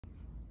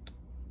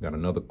Got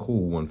another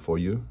cool one for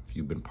you if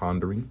you've been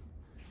pondering.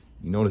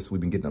 You notice we've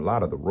been getting a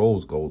lot of the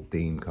rose gold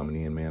theme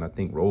coming in, man. I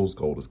think rose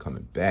gold is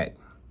coming back.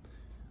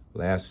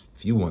 Last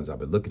few ones I've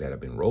been looking at have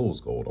been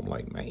rose gold. I'm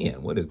like,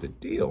 man, what is the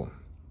deal?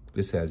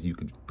 This has, you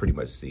could pretty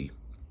much see,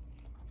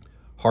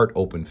 heart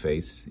open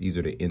face. These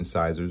are the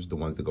incisors, the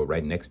ones that go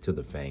right next to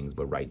the fangs,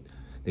 but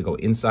they go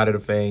inside of the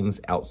fangs,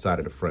 outside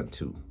of the front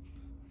too.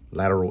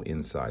 Lateral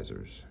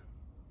incisors.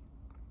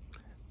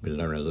 Been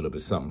learning a little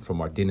bit something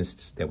from our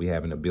dentists that we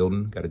have in the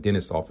building. Got a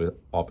dentist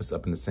office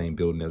up in the same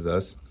building as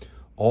us.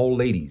 All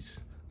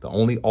ladies, the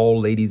only all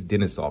ladies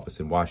dentist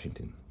office in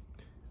Washington.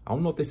 I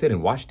don't know if they said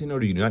in Washington or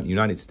the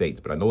United States,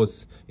 but I know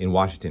it's in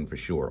Washington for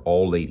sure.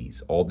 All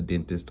ladies, all the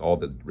dentists, all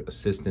the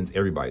assistants,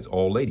 everybody's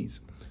all ladies.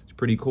 It's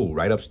pretty cool.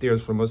 Right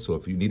upstairs from us. So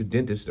if you need a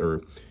dentist,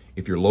 or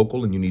if you're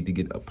local and you need to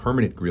get a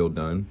permanent grill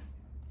done,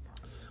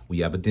 we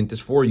have a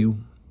dentist for you.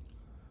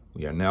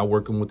 We are now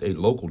working with a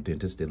local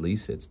dentist, at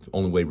least. It's the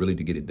only way really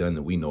to get it done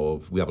that we know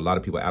of. We have a lot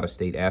of people out of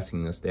state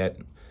asking us that.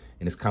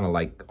 And it's kind of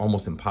like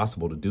almost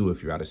impossible to do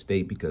if you're out of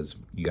state, because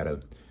you got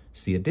to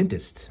see a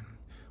dentist.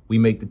 We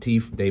make the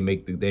teeth, we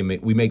make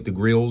the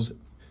grills,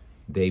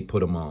 they put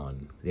them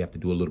on. They have to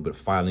do a little bit of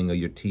filing of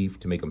your teeth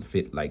to make them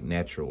fit like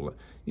natural.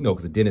 You know,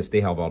 because the dentists,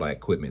 they have all that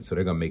equipment. So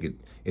they're going to make it,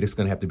 it's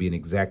going to have to be an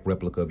exact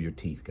replica of your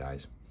teeth,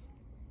 guys.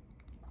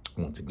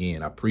 Once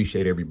again, I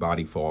appreciate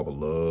everybody for all the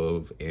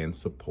love and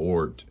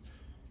support.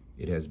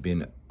 It has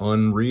been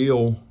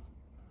unreal.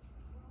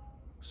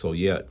 So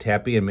yeah,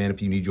 tap in, man,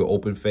 if you need your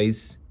open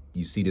face.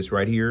 You see this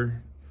right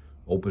here,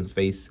 open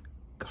face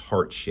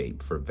heart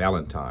shape for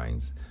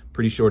Valentine's.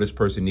 Pretty sure this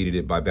person needed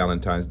it by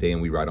Valentine's Day,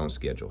 and we right on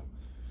schedule.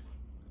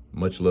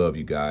 Much love,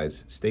 you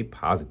guys. Stay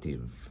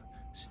positive.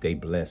 Stay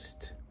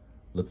blessed.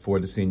 Look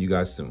forward to seeing you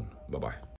guys soon. Bye-bye.